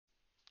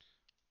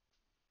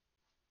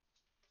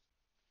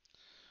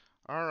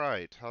All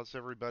right, how's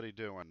everybody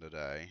doing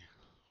today?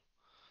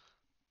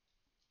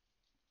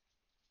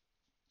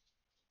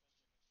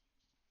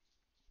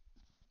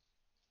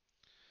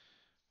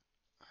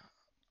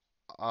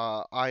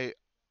 Uh, I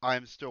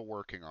I'm still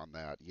working on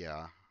that.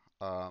 Yeah.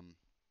 Um,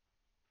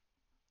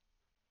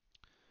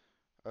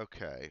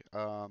 okay.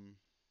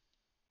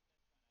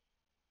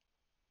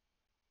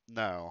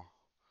 No.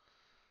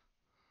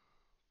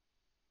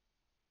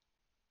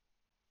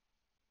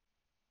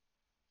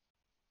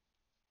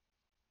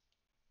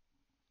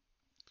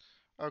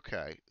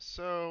 Okay.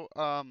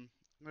 I'm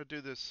gonna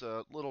do this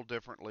a little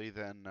differently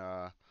than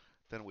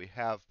we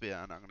have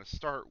been. I'm gonna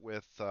start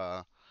with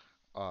um,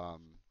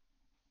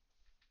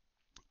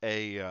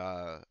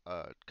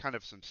 kind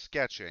of some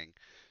sketching.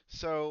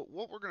 So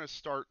what we're gonna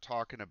start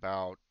talking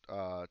about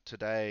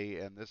today,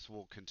 and this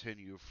will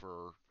continue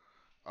for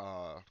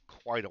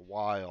quite a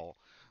while,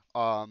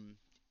 um,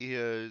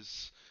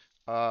 is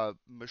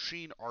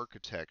machine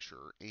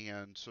architecture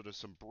and sort of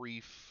some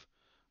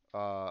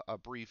a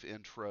brief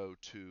intro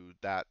to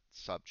that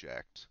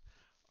subject.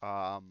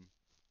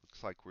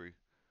 Looks like we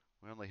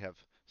only have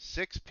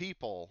 6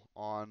 people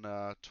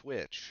on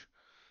Twitch.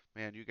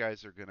 Man, you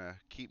guys are gonna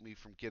keep me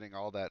from getting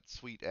all that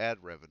sweet ad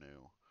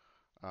revenue.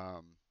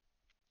 Um,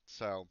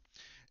 so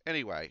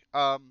anyway,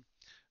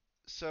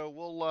 so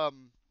we'll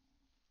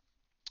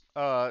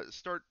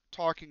start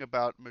talking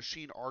about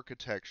machine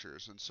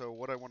architectures. And so,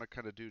 what I want to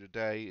kind of do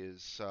today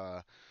is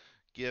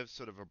give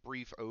sort of a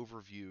brief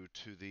overview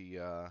to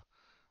the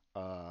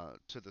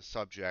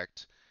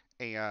subject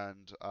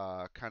and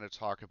kind of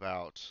talk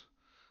about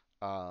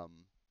um,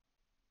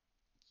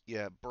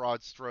 yeah,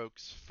 broad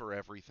strokes for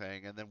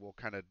everything, and then we'll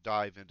kind of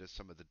dive into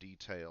some of the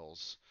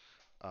details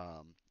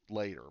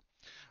later.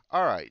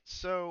 All right,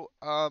 so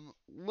I'm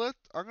going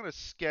to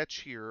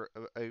sketch here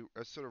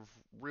a sort of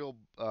real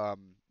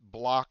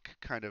block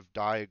kind of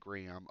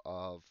diagram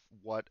of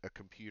what a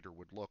computer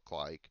would look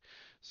like.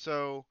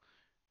 So,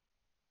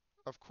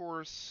 of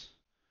course,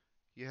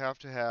 you have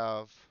to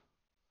have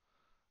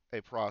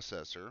a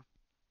processor,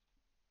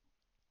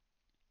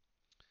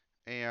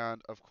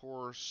 and of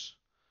course,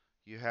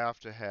 you have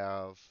to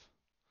have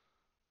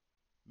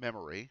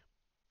memory,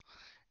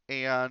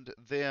 and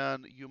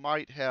then you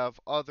might have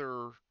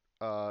other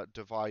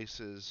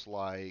devices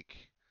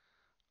like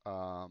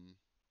um,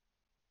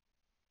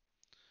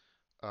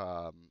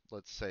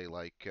 let's say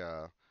like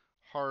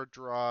hard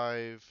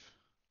drive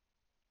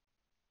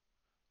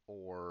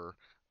or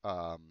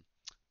um,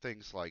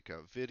 things like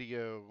a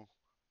video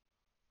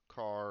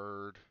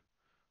card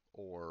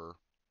or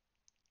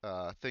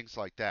things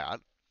like that.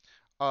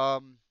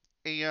 Um,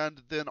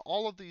 and then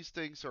all of these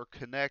things are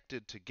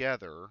connected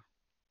together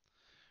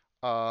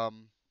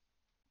um,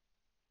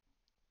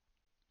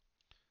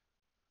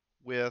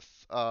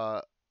 with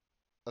a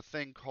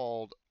thing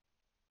called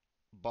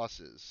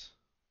buses.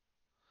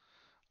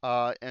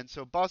 And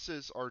so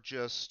buses are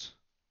just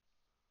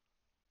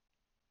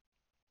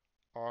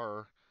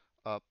are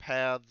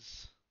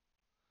paths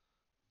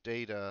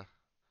data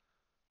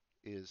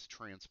is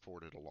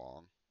transported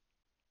along.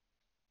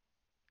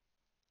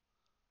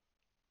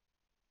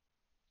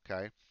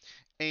 Okay,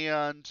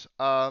 and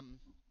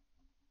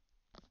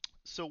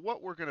so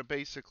what we're going to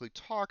basically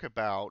talk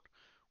about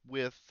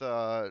with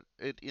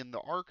it in the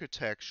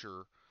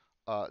architecture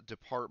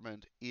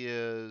department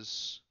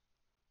is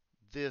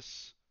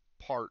this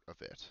part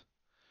of it.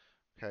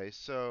 Okay,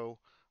 so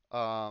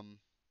um,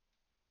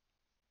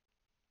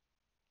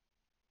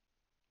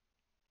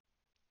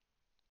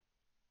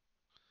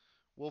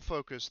 we'll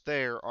focus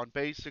there on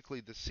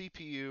basically the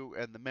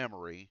CPU and the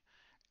memory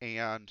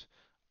and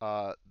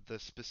the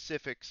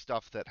specific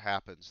stuff that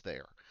happens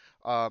there.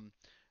 Um,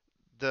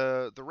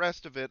 the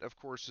rest of it, of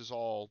course, is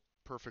all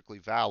perfectly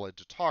valid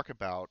to talk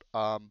about,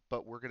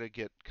 but we're going to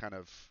get kind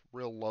of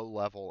real low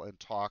level and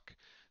talk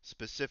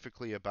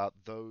specifically about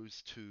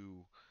those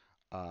two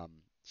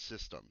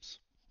systems.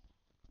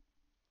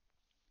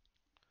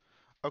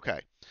 Okay,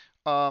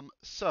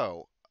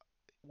 so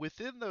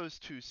within those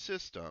two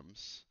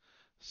systems,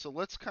 so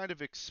let's kind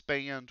of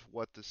expand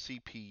what the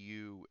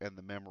CPU and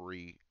the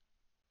memory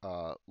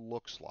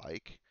looks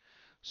like.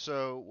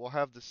 So we'll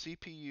have the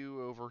CPU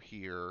over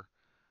here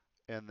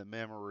and the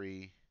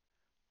memory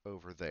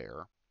over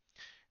there.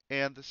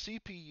 And the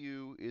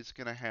CPU is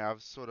going to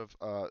have sort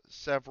of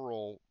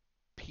several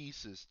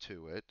pieces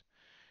to it.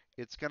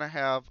 It's going to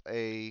have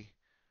a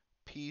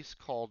piece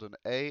called an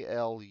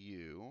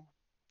ALU.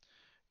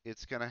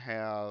 It's going to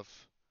have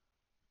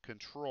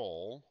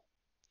control.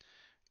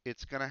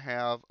 It's going to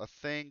have a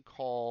thing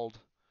called,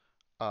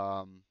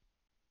 um,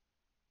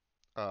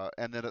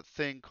 and then a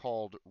thing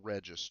called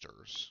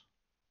registers.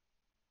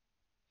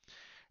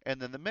 And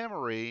then the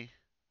memory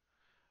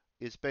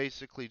is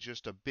basically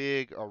just a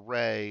big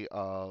array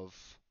of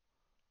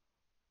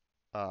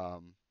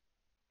um,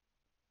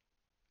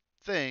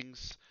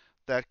 things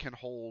that can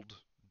hold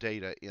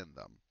data in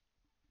them.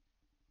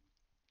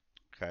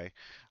 Okay.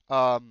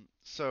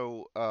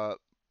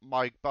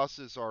 My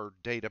buses are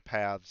data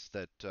paths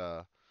that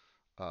uh,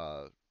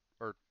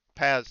 are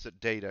paths that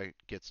data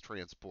gets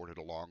transported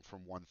along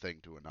from one thing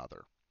to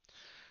another.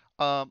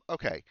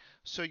 Okay,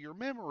 so your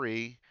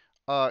memory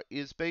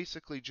is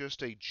basically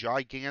just a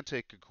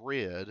gigantic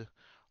grid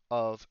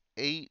of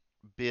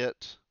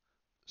 8-bit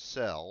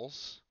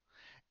cells,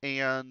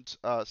 and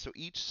so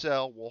each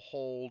cell will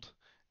hold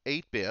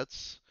 8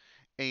 bits,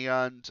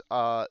 and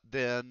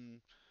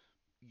then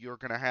you're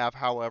going to have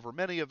however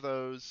many of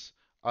those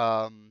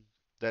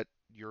that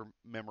your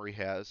memory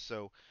has.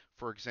 So,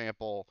 for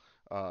example,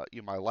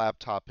 my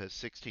laptop has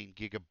 16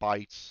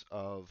 gigabytes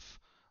of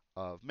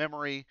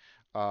memory,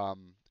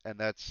 and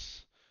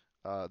that's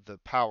the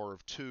power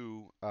of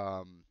two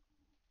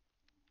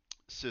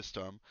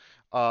system.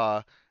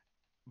 Uh,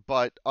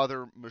 but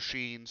other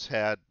machines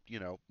had,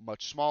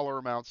 much smaller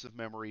amounts of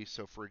memory.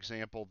 So, for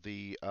example,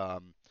 the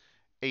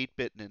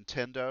 8-bit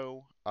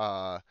Nintendo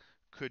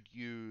could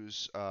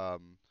use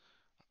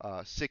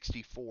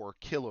 64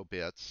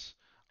 kilobits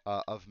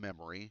of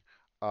memory,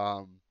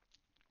 um,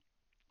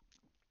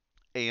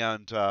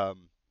 and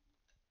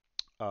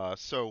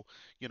so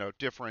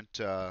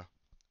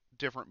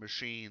different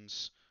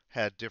machines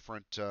had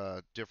different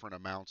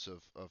amounts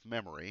of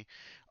memory.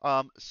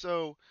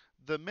 So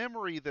the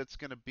memory that's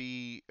going to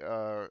be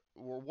or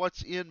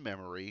what's in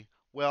memory.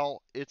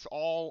 Well, it's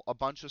all a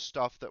bunch of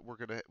stuff that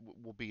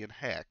will be in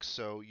hex.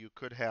 So you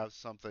could have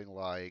something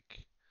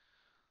like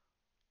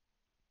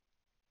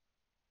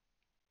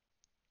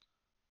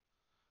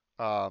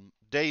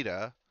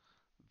data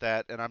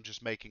that, and I'm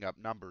just making up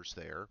numbers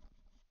there,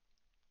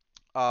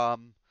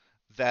 um,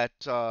 that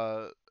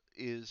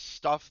is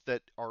stuff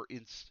that are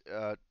in,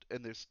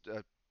 and there's,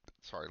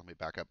 sorry, let me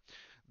back up.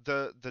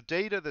 The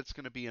data that's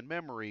going to be in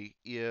memory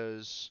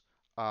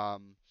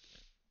um,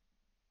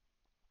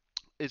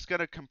 is going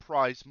to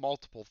comprise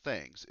multiple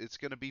things. It's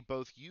going to be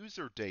both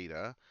user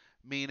data,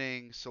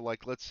 meaning, so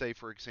like let's say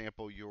for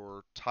example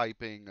you're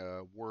typing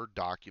a Word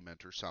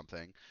document or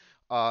something,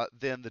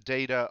 then the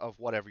data of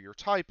whatever you're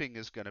typing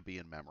is going to be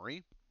in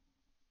memory.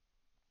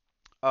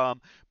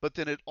 Um, but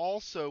then it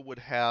also would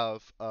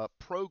have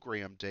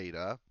program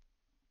data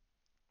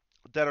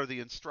that are the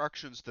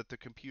instructions that the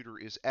computer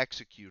is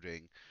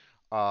executing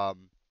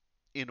um,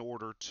 in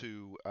order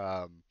to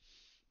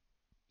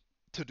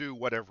do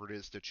whatever it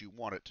is that you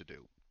want it to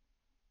do.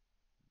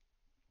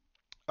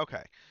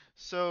 Okay,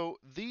 so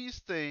these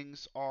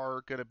things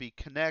are going to be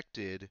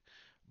connected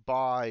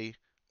by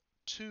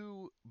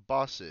two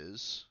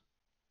buses,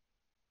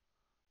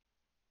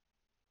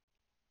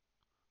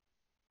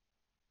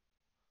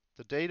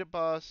 the data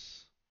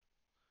bus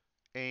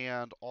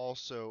and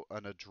also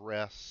an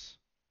address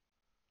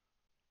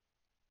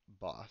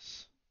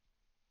bus.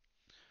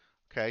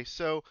 Okay,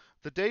 so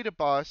the data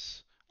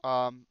bus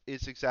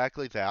is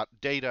exactly that.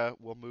 Data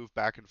will move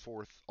back and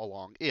forth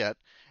along it.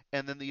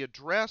 And then the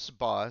address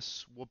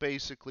bus will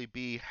basically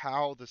be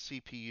how the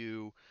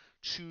CPU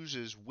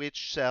chooses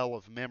which cell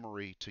of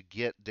memory to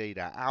get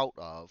data out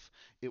of.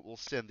 It will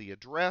send the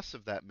address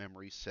of that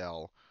memory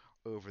cell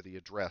over the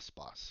address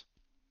bus.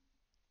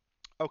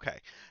 Okay,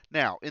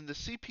 now in the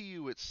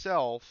CPU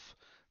itself,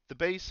 the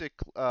basic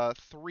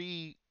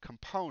three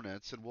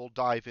components, and we'll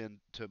dive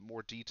into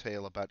more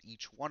detail about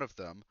each one of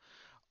them.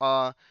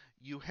 uh,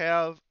 you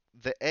have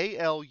the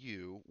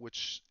ALU,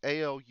 which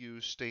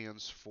ALU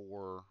stands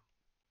for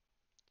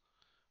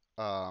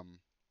um,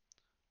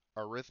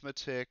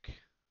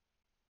 arithmetic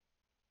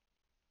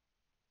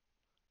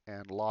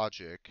and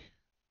logic.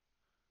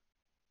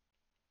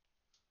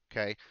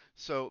 Okay,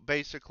 so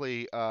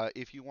basically,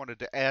 if you wanted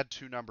to add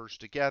two numbers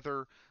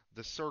together,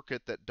 the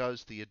circuit that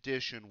does the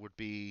addition would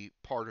be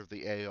part of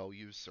the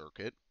ALU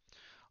circuit.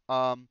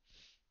 Um,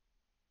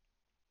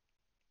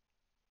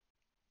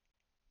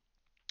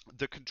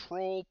 the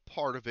control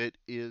part of it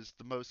is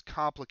the most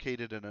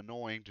complicated and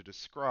annoying to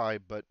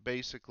describe, but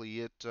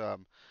basically it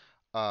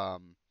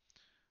um,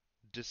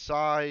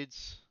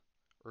 decides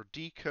or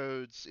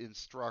decodes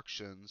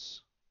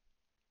instructions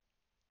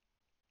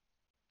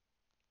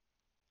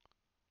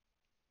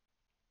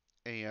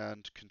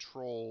and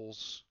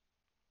controls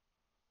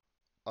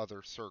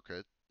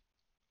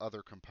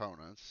other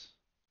components.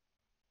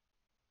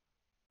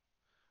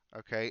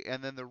 Okay,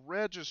 and then the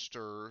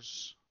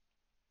registers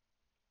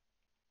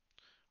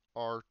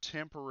are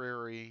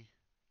temporary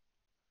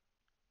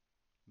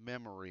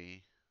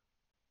memory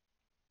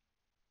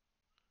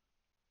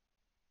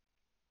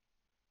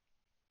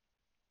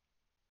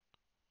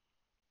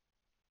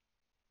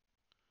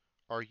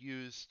are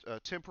used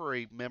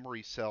temporary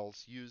memory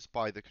cells used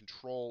by the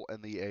control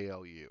and the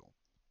ALU.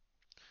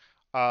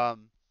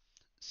 Um,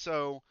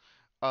 so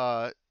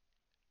uh,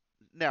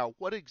 Now,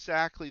 what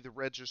exactly the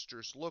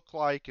registers look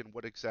like and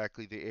what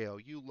exactly the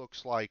ALU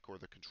looks like, or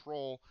the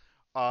control,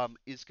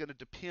 is going to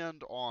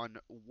depend on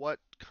what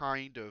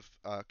kind of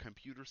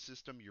computer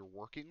system you're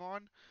working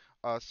on.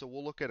 So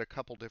we'll look at a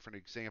couple different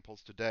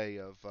examples today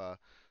of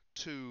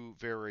two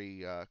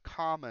very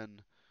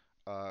common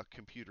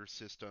computer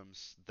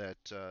systems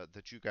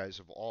that you guys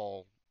have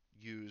all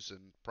used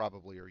and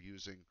probably are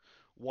using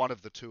one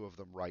of the two of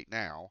them right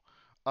now.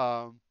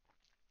 Um,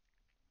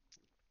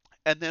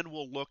 And then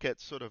we'll look at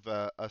sort of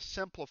a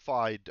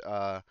simplified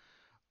uh,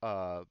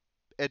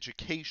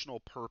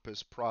 educational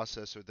purpose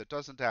processor that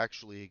doesn't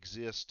actually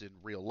exist in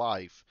real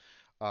life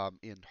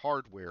in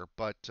hardware,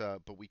 but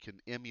we can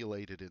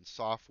emulate it in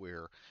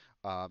software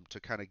to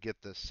kind of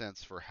get the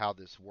sense for how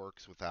this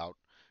works without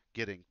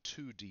getting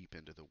too deep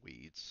into the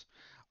weeds.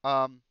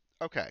 Um,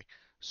 okay,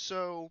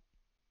 so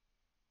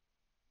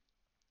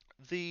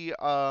the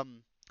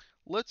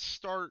let's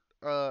start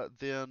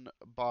then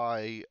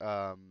by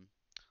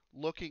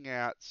looking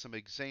at some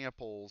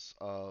examples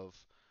of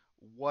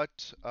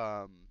what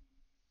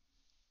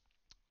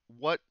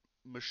what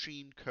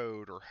machine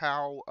code or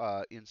how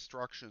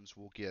instructions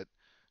will get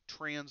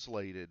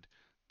translated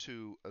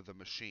to the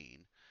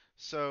machine.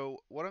 So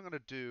what I'm going to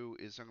do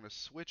is I'm going to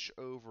switch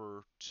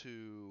over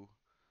to,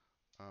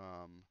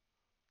 let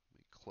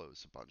me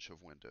close a bunch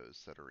of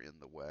windows that are in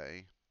the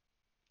way.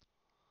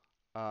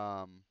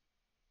 Um,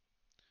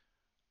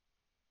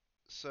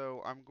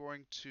 so I'm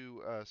going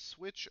to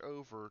switch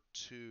over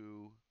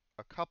to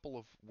a couple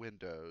of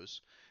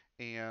windows,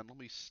 and let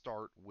me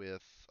start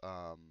with,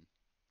 um,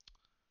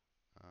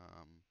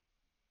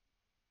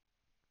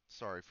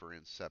 sorry for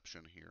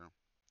inception here.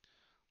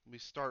 Let me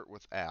start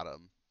with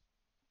Atom.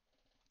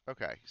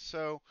 Okay,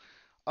 so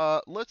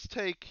let's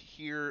take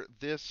here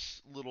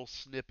this little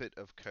snippet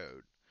of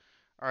code.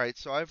 All right,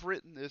 so I've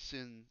written this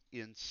in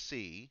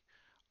C,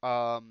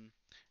 um,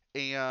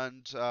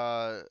 and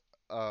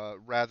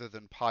rather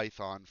than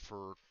Python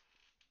for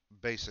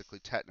basically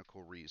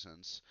technical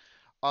reasons.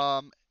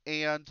 And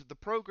the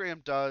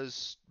program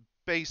does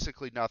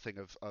basically nothing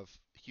of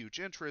huge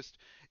interest.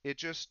 It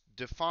just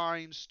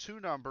defines two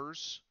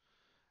numbers,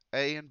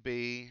 A and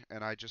B,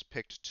 and I just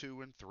picked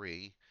 2 and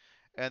 3.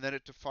 And then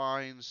it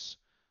defines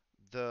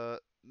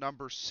the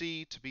number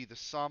C to be the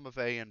sum of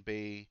A and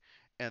B,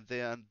 and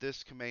then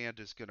this command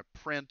is going to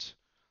print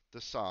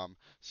the sum.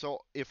 So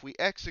if we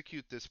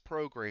execute this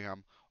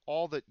program,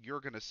 all that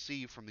you're going to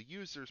see from the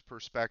user's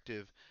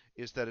perspective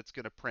is that it's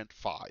going to print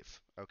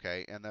 5.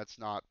 Okay, and that's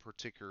not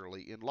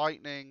particularly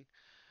enlightening.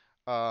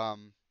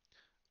 Um,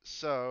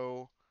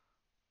 so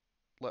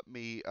let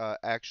me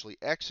actually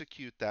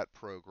execute that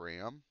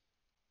program.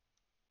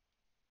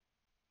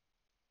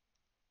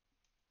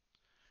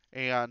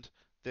 And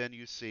then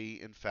you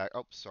see, in fact,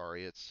 oh,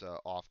 sorry, it's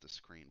off the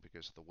screen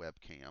because of the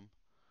webcam.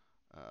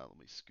 Let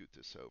me scoot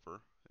this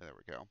over. There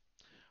we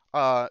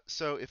go.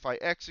 So if I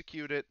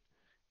execute it,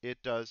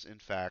 it does, in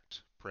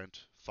fact,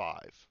 print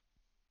 5.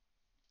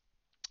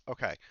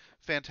 Okay,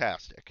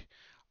 fantastic.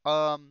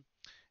 Um,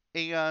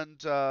 and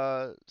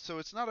so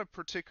it's not a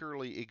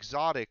particularly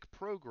exotic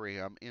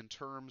program in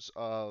terms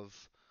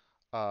of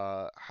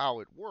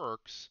how it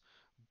works,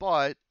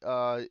 but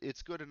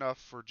it's good enough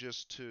for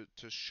just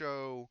to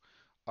show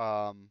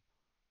um,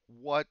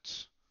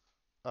 what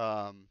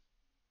um,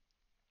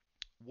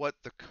 what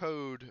the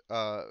code,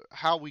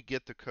 how we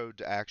get the code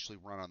to actually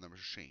run on the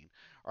machine.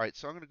 All right,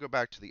 so I'm going to go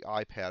back to the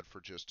iPad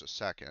for just a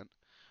second.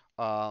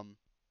 Um,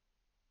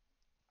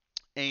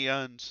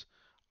 and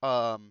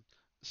um,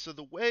 so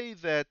the way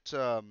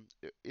that,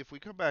 if we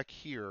come back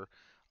here,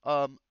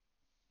 um,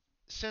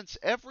 since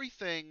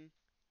everything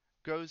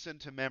goes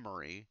into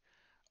memory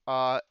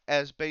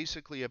as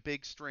basically a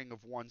big string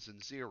of ones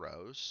and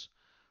zeros,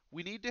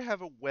 we need to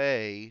have a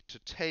way to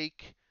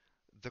take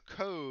the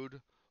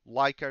code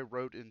like I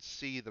wrote in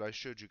C that I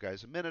showed you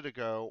guys a minute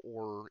ago,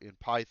 or in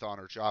Python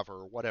or Java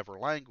or whatever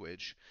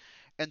language,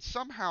 and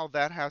somehow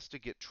that has to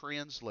get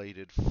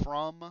translated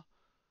from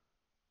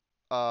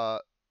uh,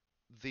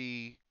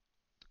 the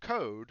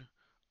code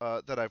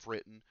that I've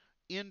written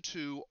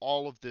into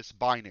all of this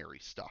binary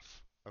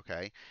stuff.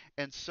 Okay,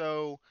 and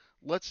so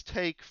let's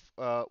take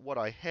what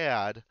I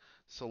had.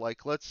 So,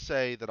 like, let's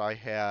say that I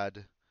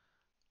had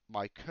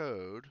my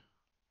code.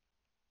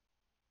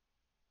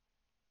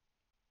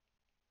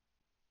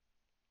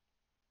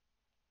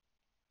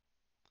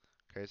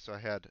 Okay, so I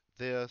had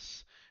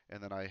this,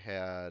 and then I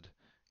had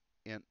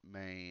int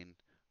main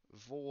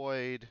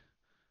void,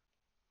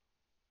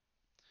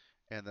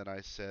 and then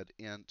I said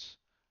int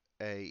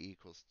a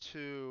equals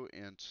 2,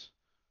 int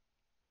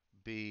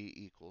b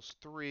equals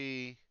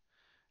 3,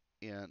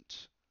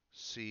 int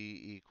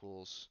c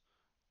equals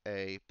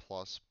a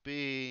plus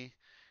b,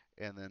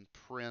 and then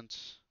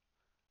print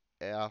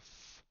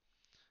f.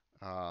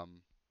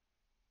 Um,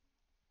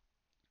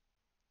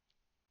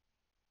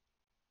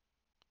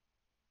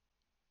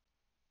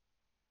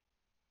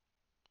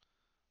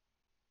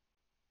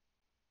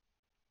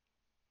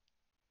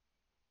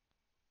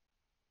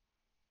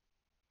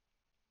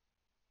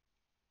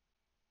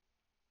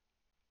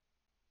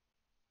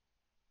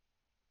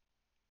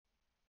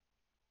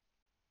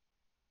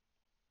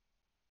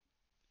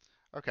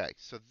 okay,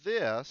 so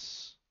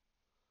this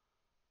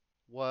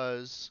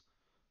was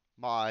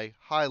my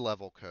high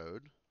level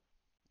code.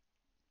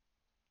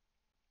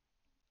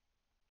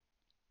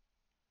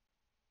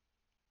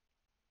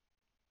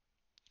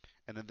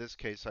 And in this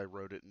case, I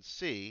wrote it in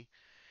C.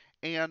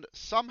 And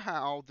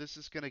somehow this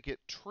is going to get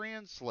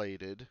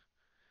translated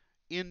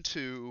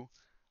into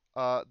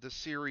the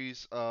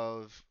series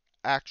of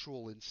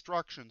actual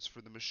instructions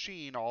for the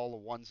machine, all the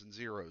ones and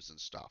zeros and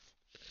stuff.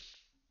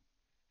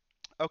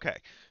 Okay,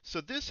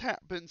 so this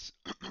happens,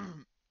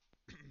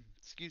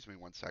 excuse me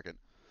one second.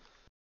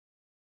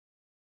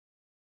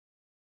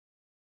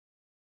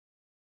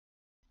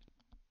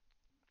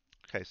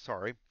 Okay,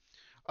 sorry.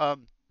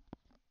 Um,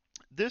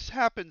 this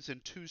happens in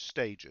two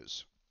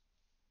stages.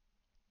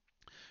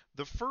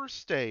 The first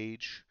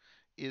stage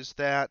is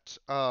that,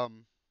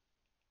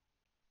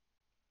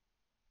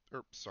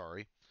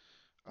 sorry.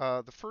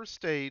 The first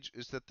stage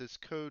is that this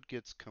code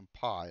gets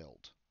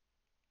compiled.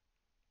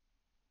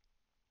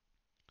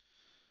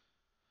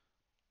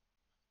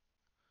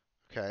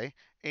 Okay,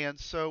 and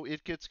so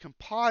it gets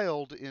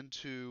compiled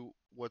into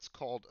what's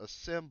called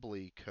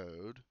assembly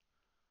code,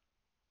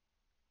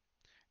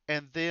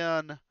 and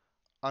then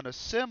an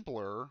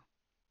assembler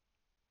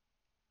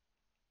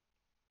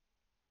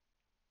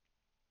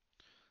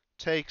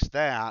takes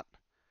that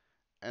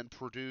and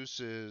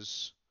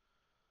produces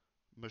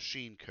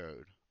machine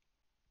code.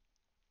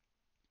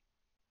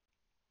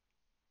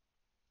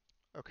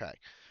 Okay,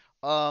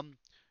 um,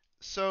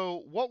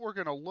 so what we're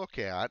going to look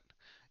at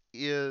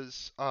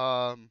is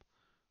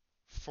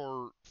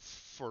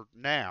for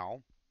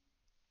now,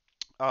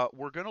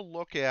 we're going to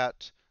look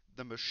at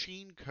the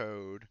machine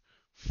code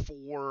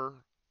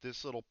for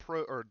this little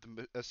or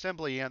the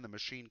assembly and the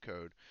machine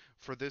code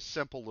for this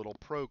simple little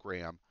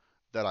program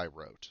that I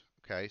wrote.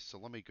 Okay, so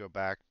let me go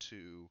back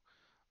to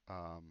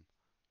um,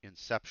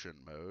 inception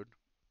mode.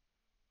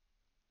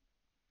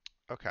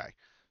 Okay,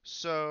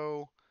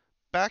 so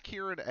back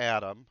here in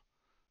Atom,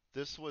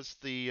 this was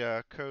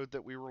the code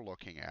that we were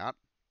looking at.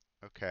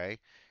 Okay,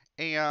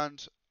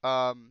 and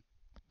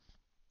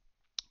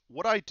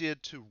what I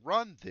did to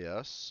run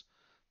this,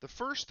 the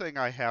first thing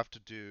I have to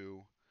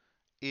do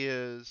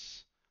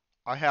is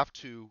I have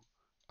to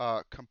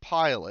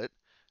compile it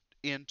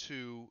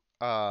into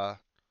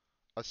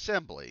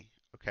assembly.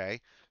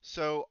 Okay,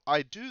 so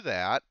I do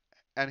that,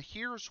 and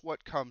here's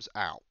what comes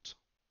out.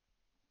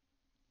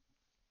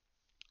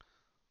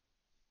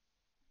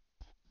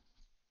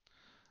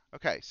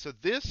 Okay, so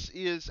this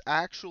is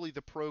actually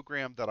the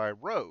program that I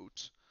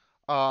wrote,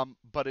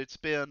 but it's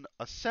been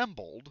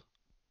assembled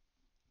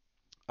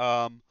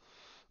um,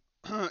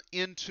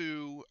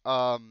 into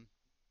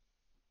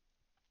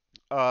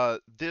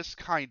this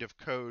kind of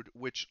code,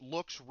 which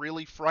looks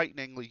really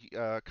frighteningly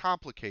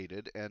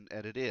complicated, and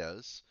it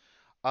is.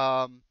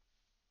 Um,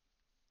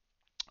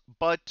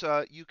 but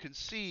you can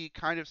see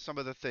kind of some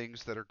of the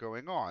things that are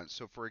going on.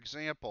 So, for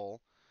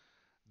example,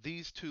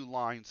 these two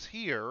lines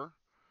here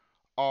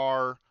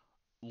are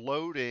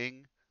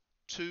loading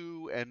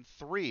 2 and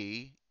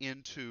 3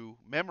 into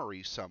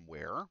memory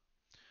somewhere.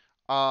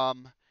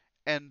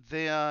 And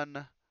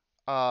then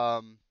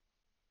um,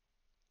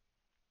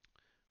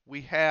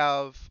 we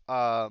have,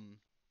 um,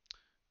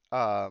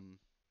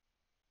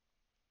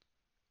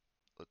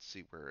 let's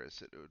see, where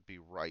is it? It would be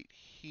right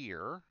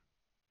here.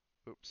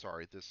 Oops,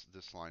 sorry,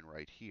 this line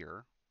right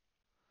here.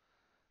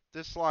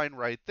 This line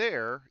right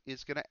there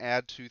is going to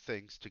add two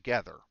things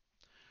together.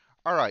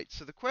 All right,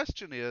 so the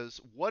question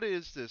is, what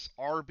is this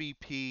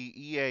RBP,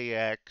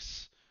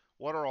 EAX?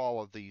 What are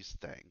all of these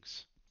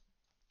things?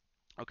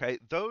 Okay,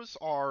 those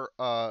are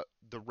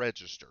the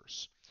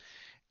registers.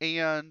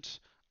 And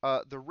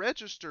the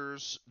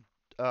registers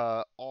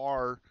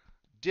are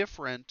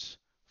different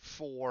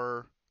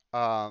for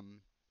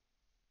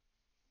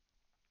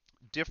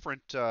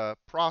different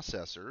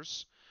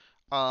processors.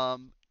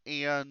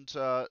 And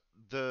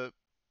the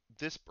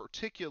this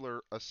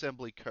particular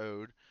assembly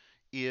code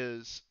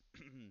is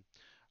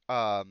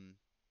um,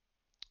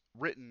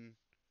 written,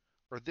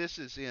 or this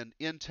is in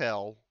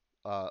Intel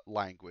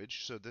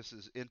language. So this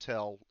is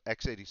Intel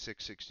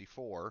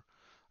x86-64.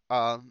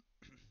 Um,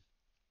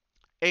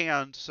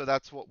 and so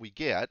that's what we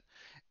get.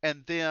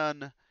 And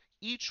then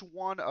each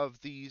one of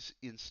these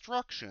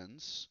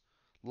instructions,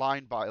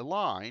 line by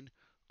line,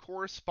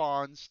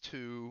 corresponds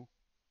to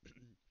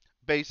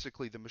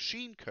basically the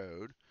machine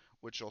code,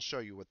 which I'll show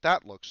you what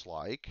that looks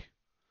like.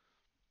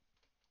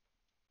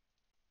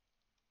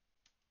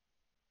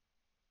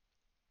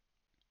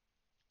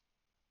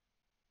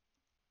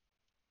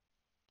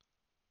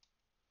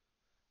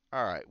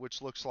 All right,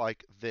 which looks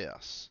like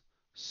this.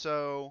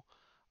 So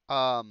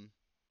um,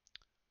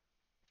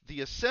 the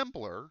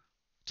assembler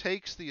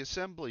takes the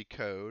assembly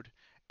code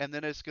and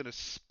then it's going to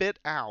spit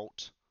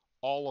out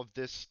all of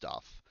this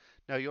stuff.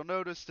 Now you'll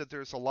notice that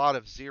there's a lot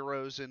of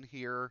zeros in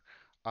here,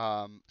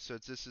 so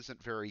this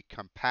isn't very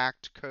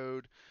compact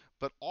code,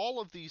 but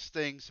all of these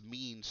things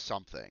mean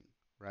something,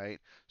 right?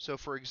 So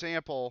for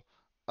example,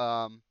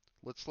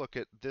 let's look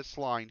at this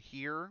line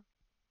here.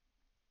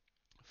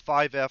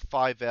 5F,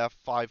 5F,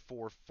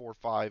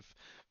 5445,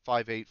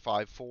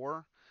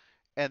 5854.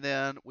 And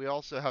then we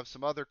also have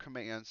some other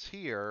commands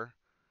here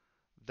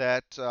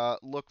that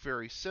look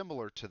very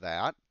similar to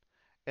that.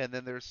 And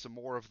then there's some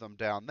more of them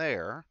down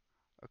there.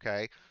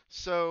 Okay,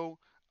 so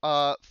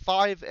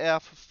 5F,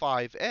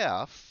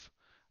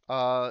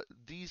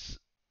 5F,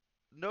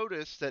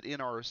 notice that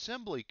in our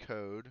assembly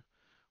code,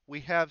 we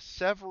have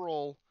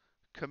several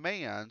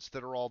commands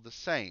that are all the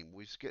same.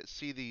 We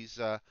see these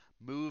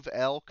move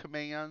L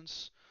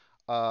commands.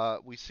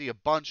 We see a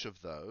bunch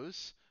of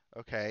those,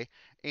 okay?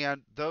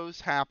 And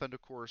those happen to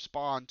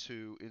correspond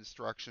to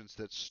instructions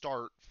that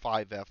start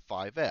 5F,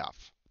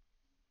 5F.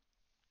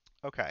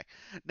 Okay,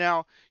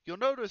 now you'll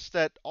notice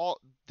that all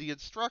the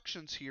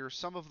instructions here,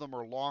 some of them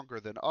are longer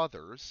than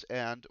others,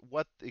 and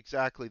what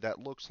exactly that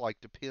looks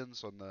like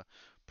depends on the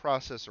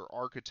processor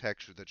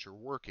architecture that you're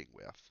working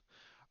with.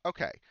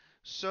 Okay,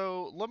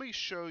 so let me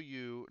show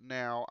you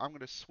now. I'm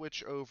going to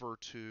switch over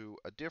to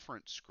a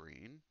different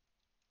screen.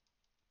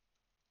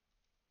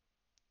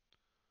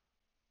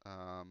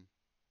 Um,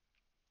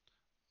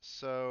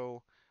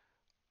 so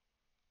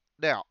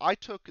now I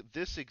took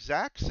this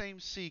exact same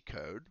C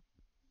code,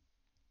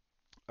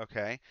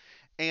 okay,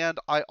 and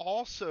I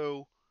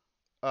also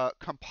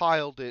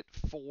compiled it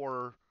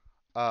for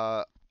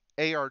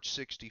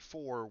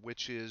AArch64,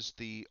 which is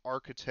the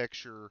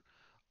architecture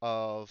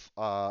of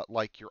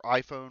like your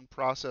iPhone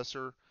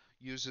processor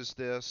uses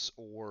this,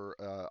 or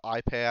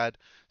iPad.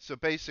 So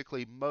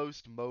basically,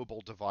 most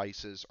mobile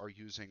devices are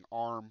using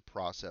ARM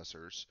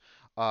processors.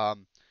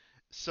 Um,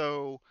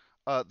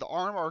 the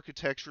ARM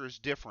architecture is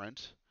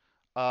different.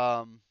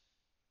 Um,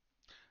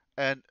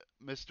 and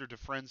Mr.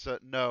 DeFrenza,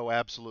 no,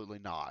 absolutely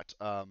not.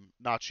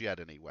 Not yet,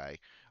 anyway.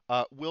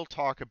 We'll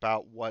talk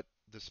about what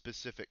the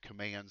specific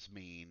commands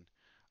mean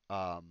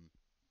um,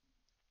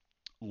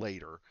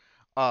 later,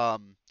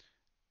 um,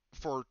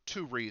 for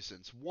two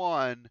reasons.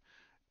 One,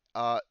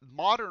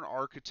 modern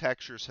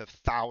architectures have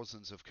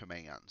thousands of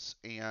commands,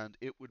 and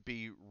it would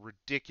be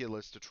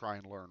ridiculous to try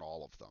and learn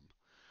all of them.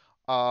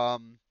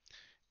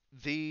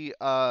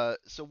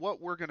 So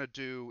what we're going to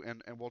do,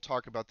 and we'll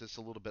talk about this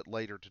a little bit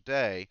later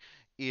today,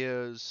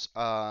 is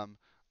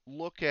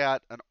look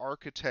at an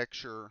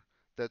architecture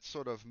that's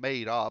sort of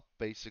made up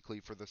basically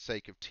for the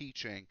sake of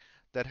teaching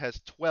that has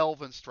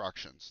 12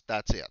 instructions.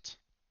 That's it.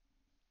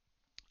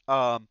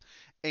 Um,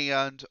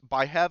 and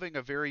by having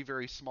a very,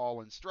 very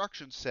small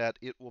instruction set,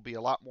 it will be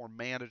a lot more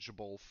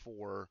manageable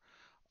for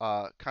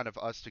kind of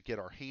us to get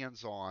our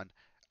hands on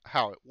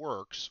how it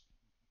works.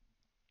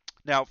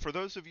 Now, for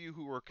those of you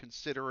who are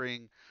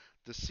considering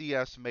the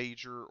CS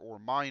major or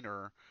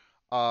minor,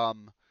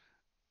 um,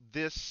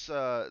 this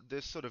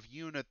sort of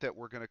unit that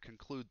we're going to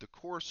conclude the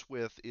course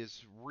with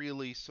is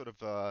really sort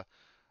of a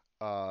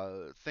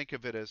think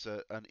of it as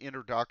an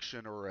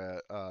introduction,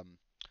 or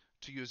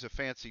to use a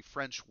fancy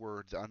French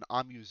word, an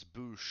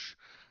amuse-bouche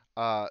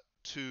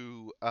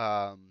to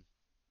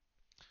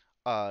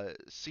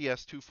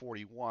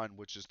CS241,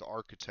 which is the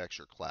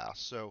architecture class.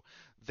 So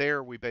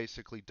there we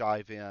basically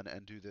dive in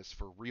and do this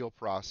for real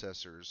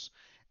processors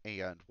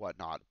and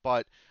whatnot.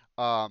 But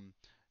um,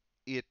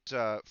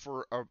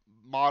 for a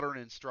modern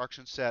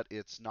instruction set,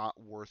 it's not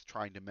worth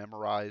trying to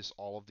memorize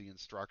all of the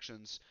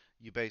instructions.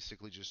 You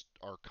basically just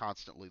are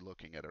constantly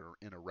looking at it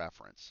in a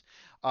reference.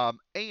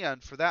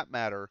 And for that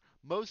matter,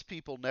 most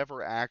people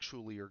never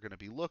actually are going to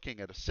be looking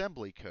at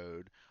assembly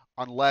code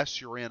unless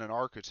you're in an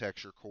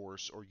architecture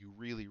course or you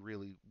really,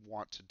 really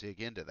want to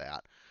dig into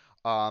that.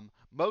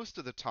 Most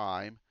of the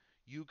time,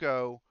 you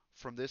go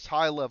from this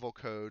high level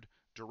code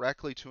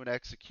directly to an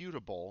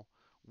executable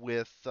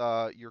with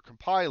your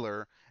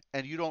compiler,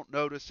 and you don't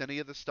notice any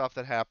of the stuff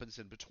that happens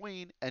in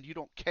between, and you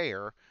don't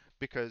care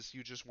because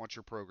you just want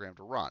your program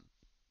to run.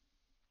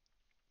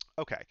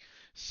 Okay,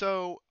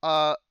 so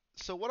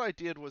what I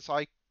did was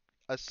I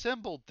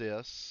assembled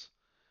this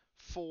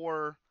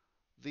for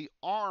the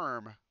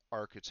ARM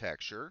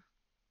architecture,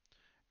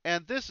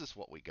 and this is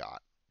what we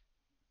got.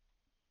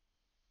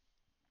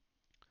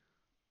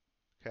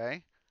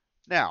 Okay,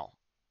 now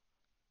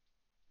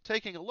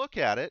taking a look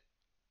at it,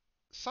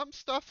 some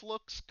stuff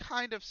looks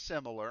kind of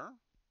similar,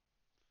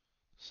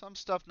 some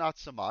stuff not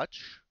so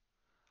much.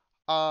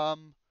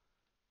 Um,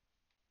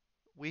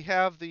 we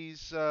have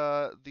these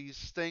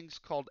things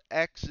called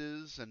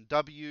X's and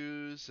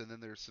W's, and then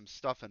there's some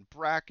stuff in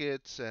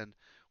brackets, and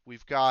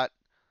we've got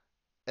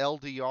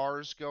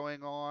LDRs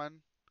going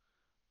on,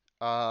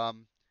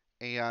 um,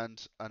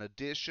 and an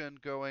addition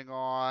going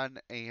on,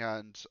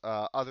 and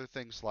other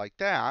things like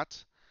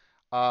that.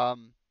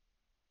 Um,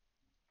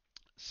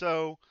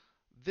 so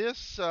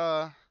this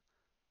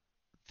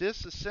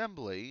this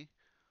assembly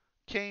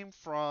came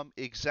from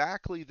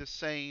exactly the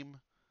same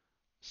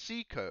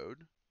C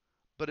code,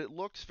 but it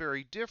looks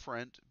very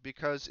different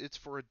because it's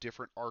for a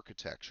different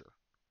architecture.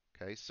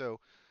 Okay, so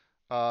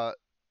uh,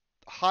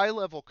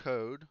 high-level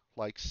code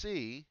like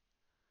C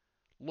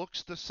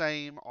looks the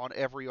same on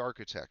every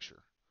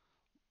architecture,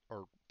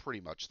 or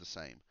pretty much the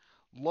same.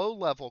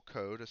 Low-level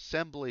code,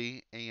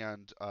 assembly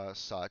and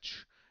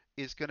such,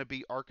 is going to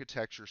be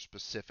architecture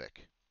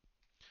specific.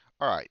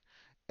 All right,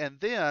 and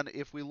then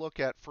if we look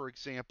at, for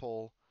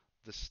example,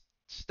 the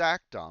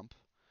stack dump,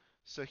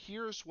 so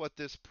here's what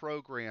this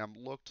program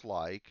looked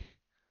like.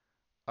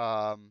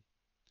 Um,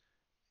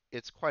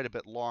 it's quite a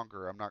bit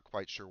longer. I'm not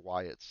quite sure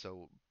why it's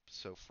so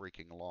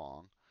freaking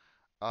long.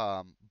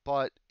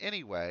 But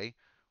anyway,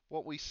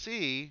 what we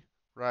see,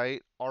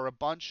 right, are a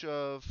bunch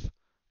of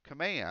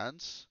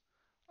commands.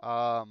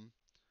 Um,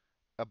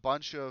 a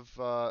bunch of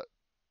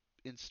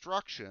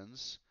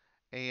instructions,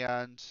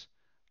 and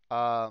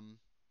um,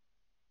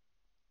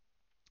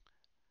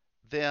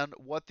 then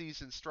what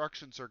these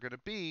instructions are going to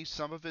be,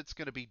 some of it's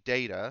going to be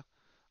data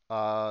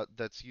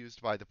that's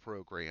used by the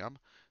program.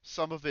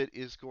 Some of it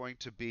is going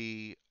to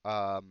be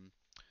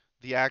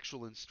the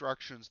actual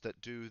instructions that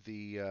do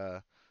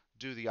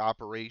the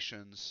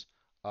operations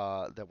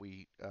that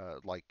we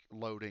like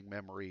loading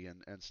memory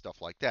and stuff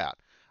like that.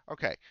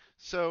 Okay,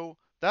 so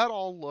that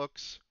all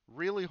looks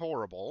really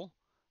horrible,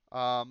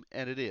 and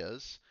it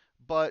is,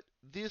 but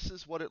this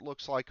is what it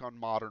looks like on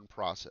modern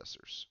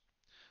processors.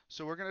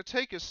 So we're going to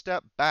take a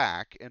step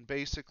back and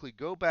basically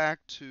go back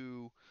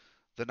to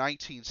the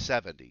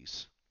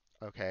 1970s,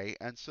 okay,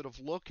 and sort of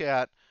look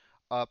at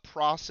a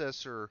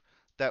processor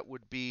that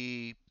would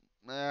be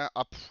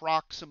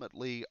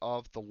approximately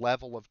of the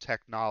level of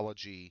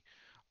technology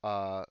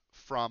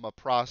from a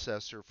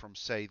processor from,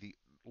 say, the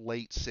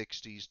late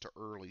 60s to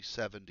early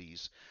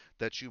 70s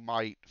that you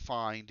might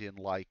find in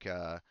like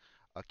a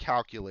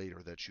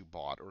calculator that you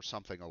bought or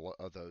something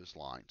of those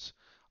lines.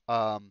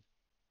 Um,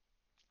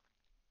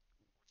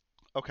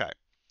 okay.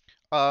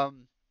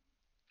 Um,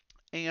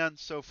 and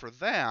so for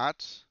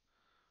that,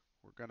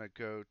 we're going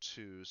to go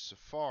to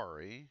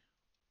Safari.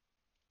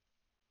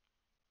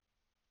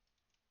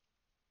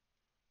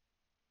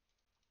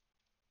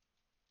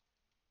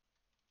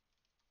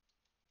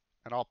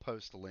 And I'll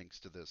post the links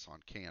to this on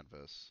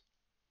Canvas.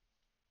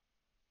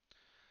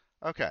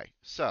 Okay,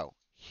 so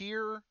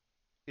here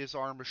is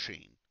our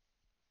machine.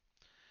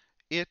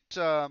 It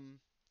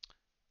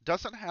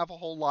doesn't have a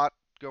whole lot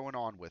going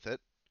on with it.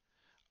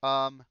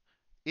 Um,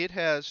 it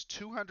has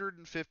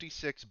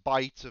 256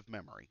 bytes of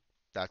memory.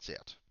 That's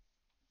it.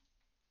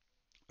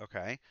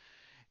 Okay.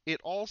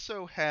 It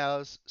also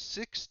has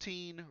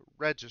 16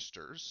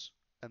 registers,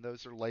 and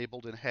those are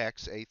labeled in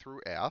hex A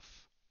through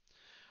F.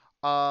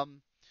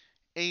 Um,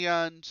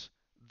 and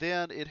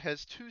then it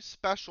has two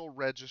special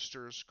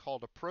registers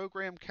called a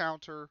program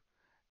counter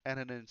and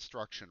an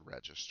instruction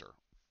register.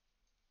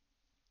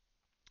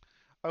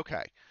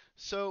 Okay,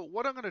 so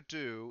what I'm going to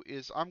do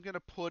is I'm going to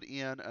put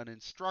in an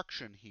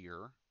instruction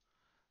here.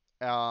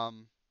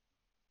 Um,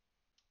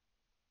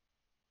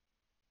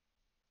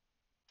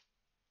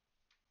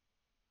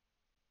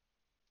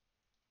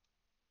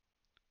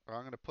 or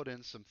I'm going to put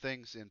in some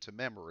things into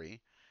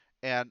memory.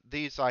 And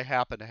these I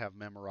happen to have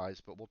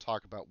memorized, but we'll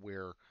talk about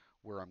where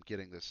I'm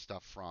getting this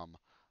stuff from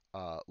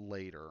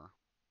later.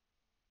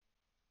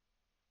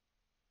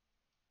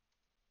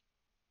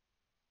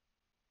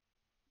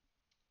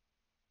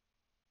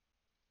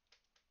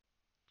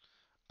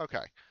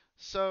 Okay,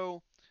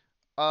 so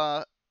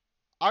uh,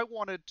 I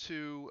wanted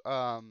to,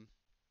 well,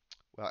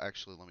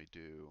 actually, um,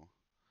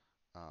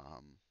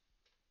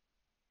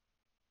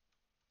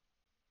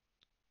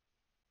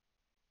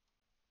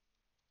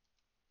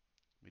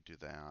 let me do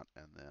that,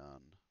 and then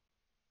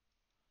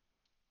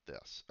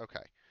this. Okay,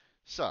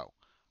 so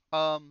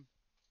um,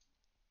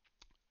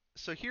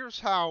 so here's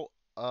how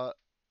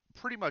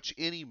pretty much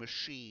any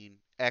machine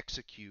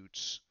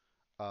executes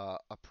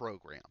a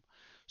program.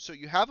 So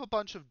you have a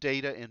bunch of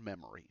data in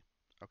memory,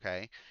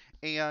 okay?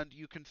 And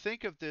you can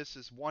think of this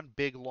as one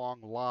big long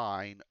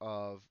line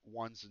of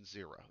ones and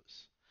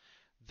zeros.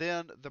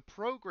 Then the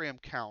program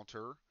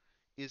counter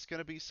is going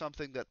to be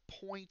something that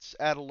points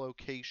at a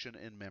location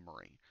in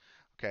memory.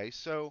 Okay,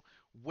 so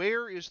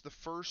where is the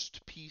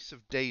first piece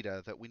of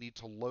data that we need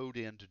to load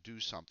in to do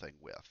something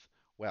with?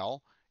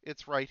 Well,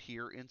 it's right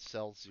here in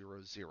cell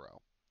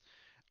 00.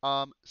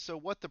 So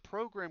what the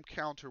program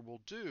counter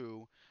will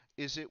do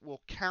is it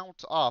will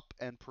count up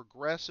and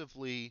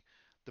progressively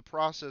the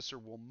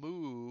processor will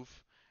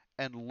move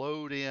and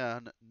load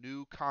in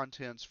new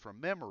contents from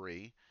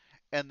memory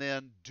and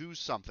then do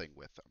something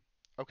with them.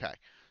 Okay,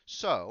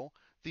 so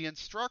the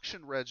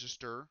instruction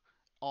register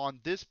on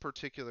this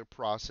particular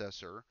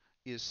processor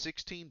is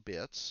 16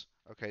 bits.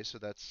 Okay, so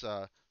that's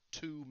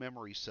two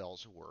memory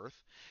cells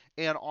worth.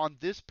 And on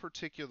this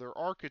particular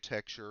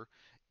architecture,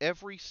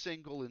 every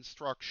single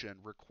instruction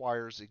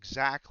requires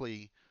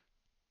exactly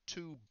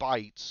 2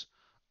 bytes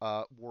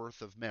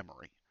worth of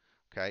memory.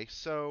 Okay,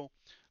 so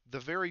the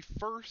very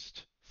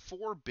first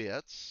 4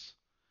 bits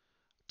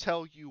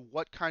tell you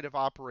what kind of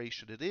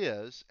operation it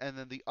is, and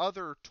then the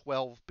other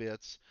 12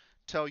 bits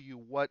tell you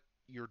what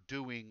you're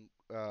doing,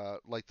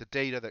 like the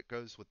data that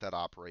goes with that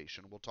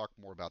operation. We'll talk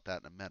more about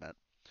that in a minute.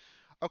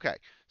 Okay,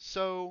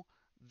 so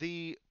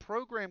the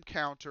program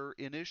counter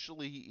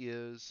initially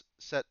is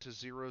set to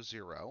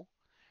 00.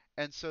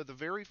 And so the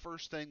very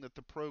first thing that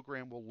the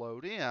program will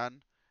load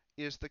in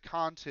is the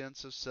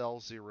contents of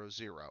cell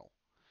 00.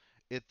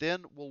 It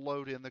then will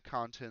load in the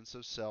contents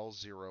of cell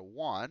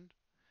 01.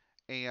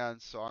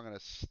 And so I'm going to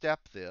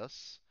step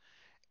this.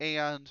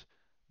 And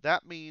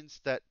that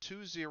means that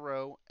 20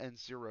 and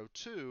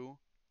 02,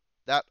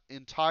 that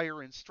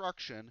entire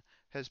instruction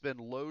has been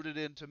loaded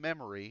into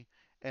memory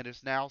and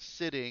is now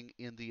sitting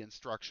in the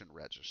instruction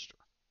register.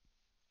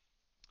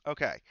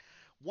 Okay,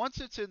 once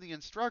it's in the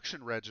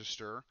instruction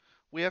register,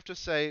 we have to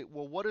say,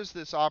 well, what does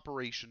this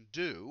operation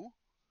do?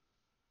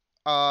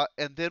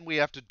 And then we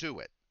have to do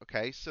it.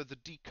 Okay, so the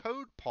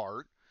decode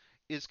part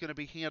is going to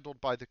be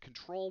handled by the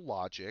control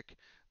logic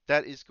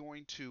that is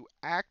going to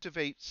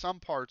activate some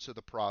parts of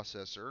the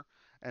processor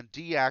and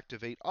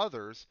deactivate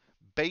others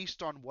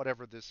based on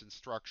whatever this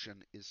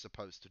instruction is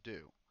supposed to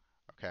do.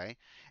 Okay,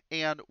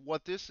 and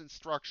what this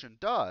instruction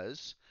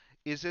does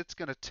is it's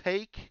going to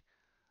take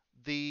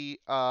the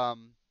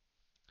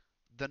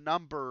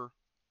number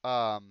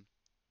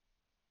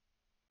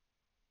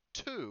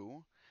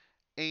 2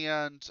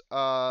 and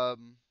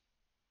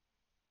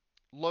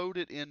load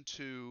it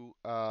into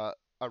a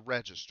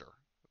register.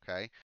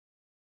 Okay.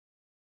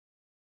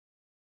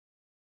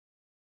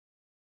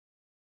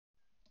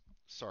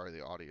 Sorry,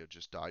 the audio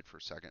just died for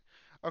a second.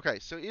 Okay,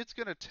 so it's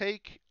going to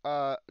take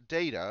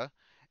data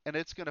and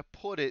it's going to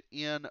put it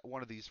in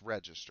one of these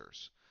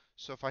registers.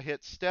 So if I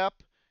hit step,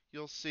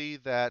 you'll see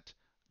that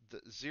the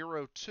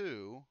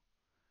 02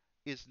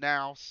 is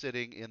now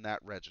sitting in that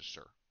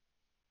register.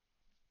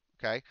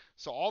 Okay,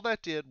 so all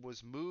that did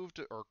was moved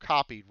or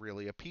copied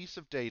really a piece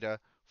of data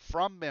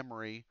from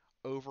memory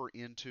over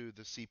into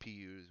the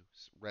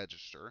CPU's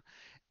register,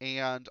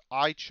 and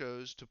I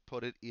chose to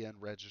put it in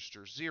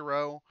register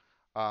 0.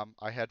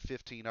 I had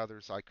 15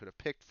 others I could have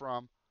picked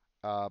from,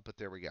 but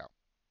there we go.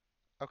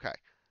 Okay,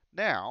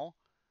 now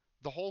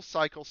the whole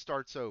cycle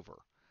starts over.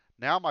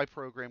 Now my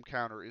program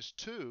counter is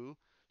 2,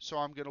 so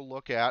I'm going to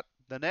look at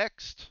the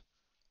next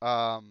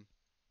um,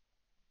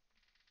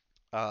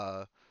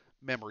 uh,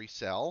 memory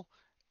cell,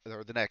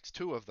 or the next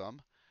 2 of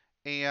them,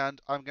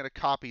 and I'm going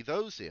to copy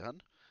those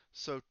in.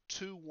 So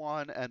 2,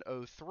 1, and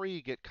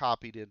 03 get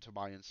copied into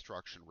my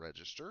instruction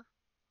register.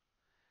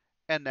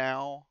 And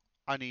now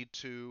I need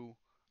to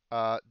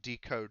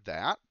decode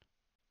that.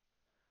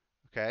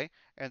 Okay,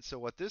 and so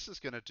what this is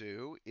going to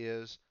do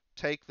is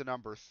take the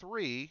number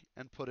 3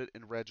 and put it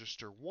in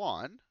register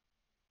 1.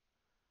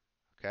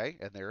 Okay,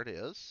 and there it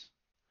is.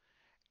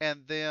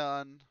 And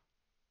then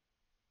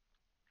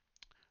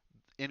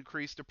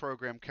increase the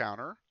program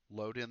counter,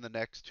 load in the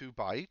next 2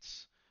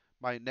 bytes.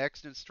 My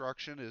next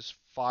instruction is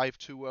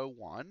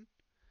 5201,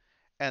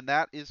 and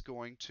that is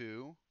going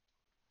to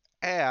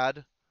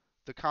add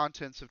the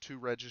contents of 2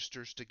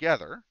 registers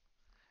together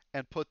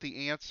and put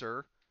the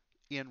answer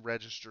in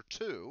register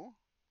 2.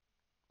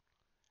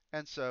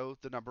 And so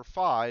the number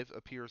 5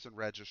 appears in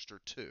register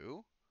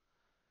 2.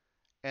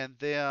 And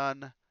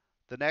then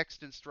the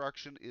next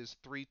instruction is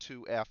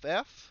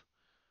 32FF,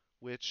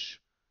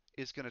 which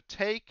is going to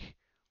take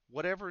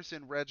whatever's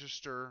in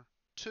register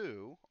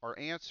 2, our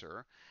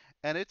answer,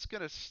 and it's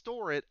going to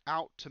store it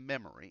out to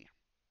memory.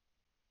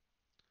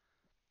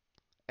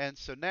 And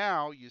so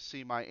now you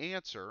see my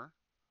answer.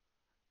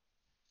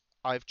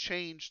 I've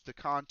changed the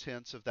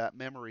contents of that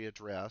memory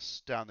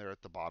address down there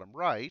at the bottom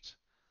right,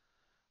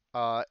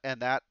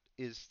 and that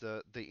is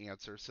the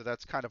answer. So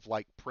that's kind of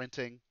like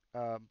printing,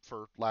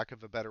 for lack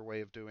of a better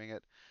way of doing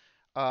it.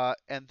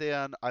 And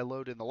then I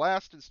load in the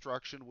last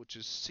instruction, which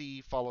is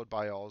C followed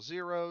by all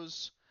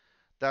zeros.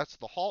 That's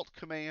the halt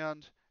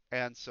command,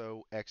 and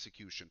so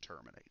execution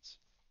terminates.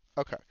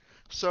 Okay,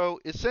 so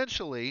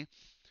essentially,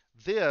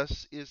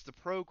 this is the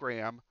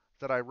program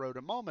that I wrote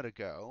a moment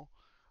ago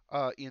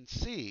in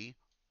C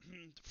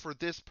for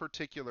this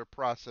particular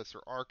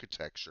processor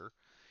architecture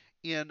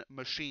in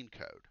machine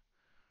code.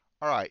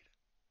 All right,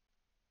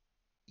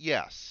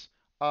 yes.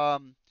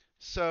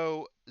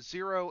 So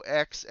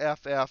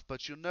 0xFF,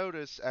 but you'll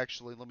notice,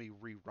 actually, let me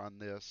rerun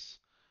this.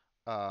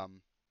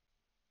 Um,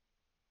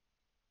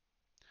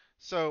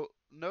 so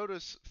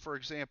notice, for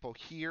example,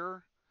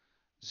 here,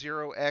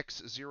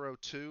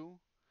 0x02,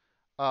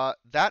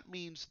 that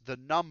means the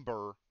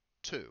number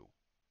 2.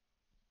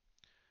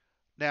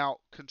 Now,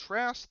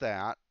 contrast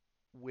that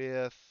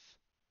with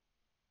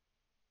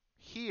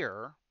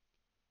here,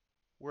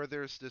 where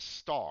there's this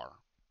star.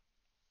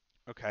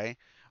 Okay?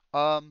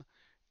 Um,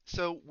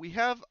 so we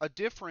have a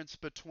difference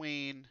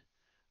between,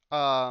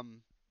 so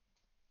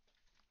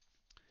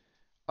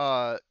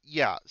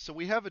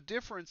we have a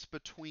difference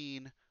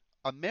between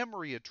a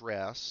memory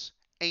address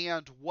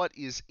and what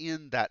is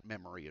in that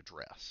memory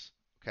address.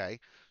 Okay,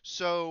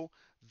 so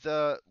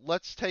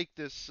let's take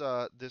this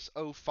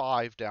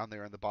 05 down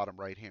there in the bottom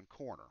right hand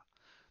corner.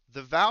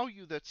 The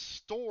value that's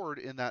stored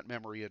in that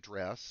memory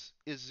address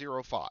is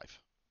 05.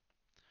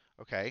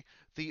 Okay,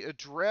 the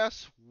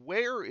address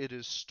where it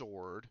is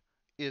stored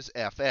is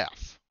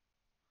FF.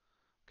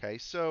 Okay,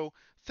 so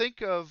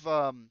think of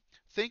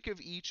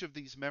each of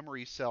these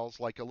memory cells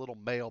like a little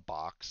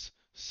mailbox.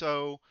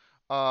 So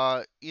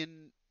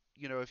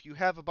if you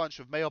have a bunch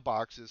of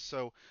mailboxes,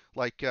 so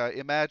like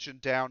imagine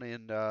down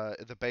in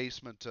the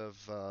basement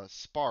of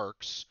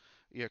Sparks,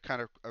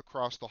 kind of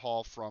across the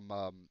hall from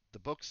the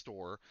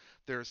bookstore,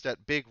 there's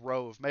that big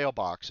row of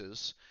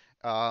mailboxes,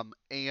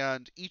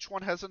 and each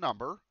one has a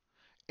number,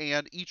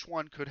 and each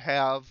one could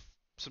have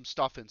some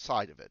stuff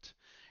inside of it.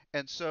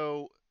 And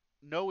so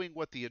knowing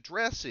what the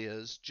address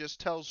is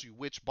just tells you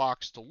which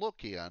box to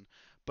look in,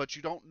 but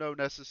you don't know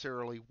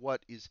necessarily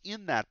what is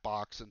in that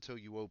box until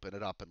you open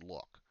it up and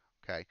look.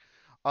 Okay.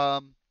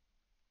 Um,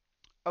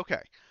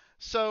 okay.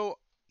 So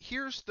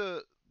here's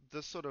the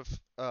sort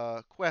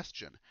of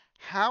question: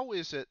 how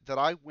is it that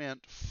I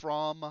went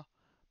from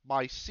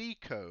my C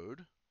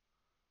code,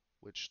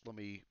 which let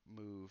me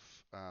move,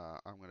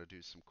 I'm going to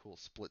do some cool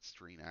split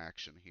screen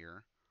action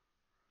here.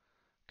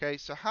 Okay,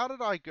 so how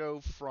did I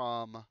go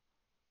from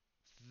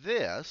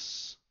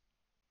this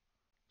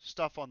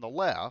stuff on the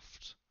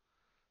left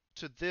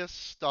to this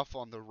stuff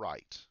on the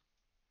right?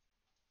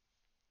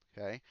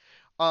 Okay,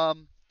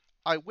 um,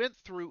 I went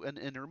through an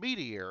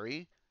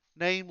intermediary,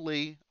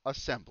 namely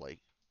assembly.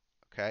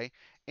 Okay,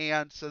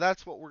 and so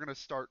that's what we're going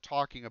to start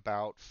talking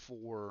about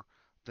for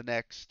the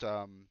next,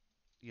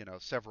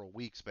 several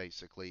weeks,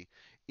 basically,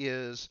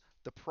 is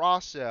the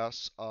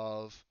process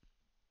of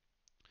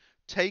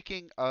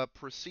taking a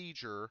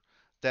procedure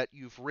that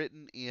you've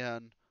written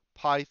in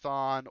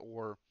Python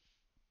or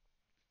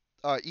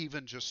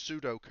even just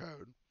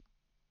pseudocode.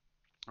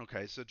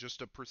 Okay, so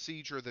just a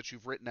procedure that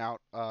you've written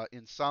out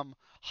in some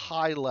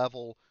high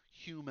level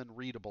human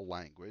readable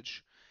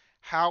language,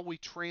 how we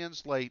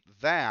translate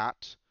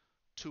that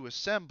to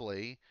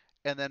assembly,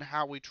 and then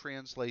how we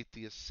translate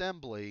the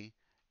assembly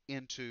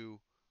into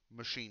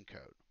machine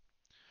code.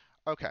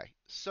 Okay,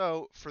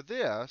 so for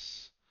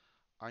this,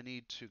 I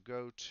need to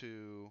go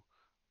to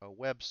a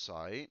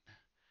website,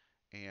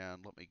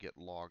 and let me get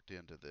logged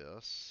into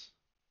this.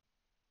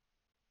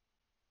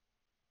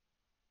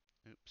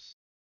 Oops.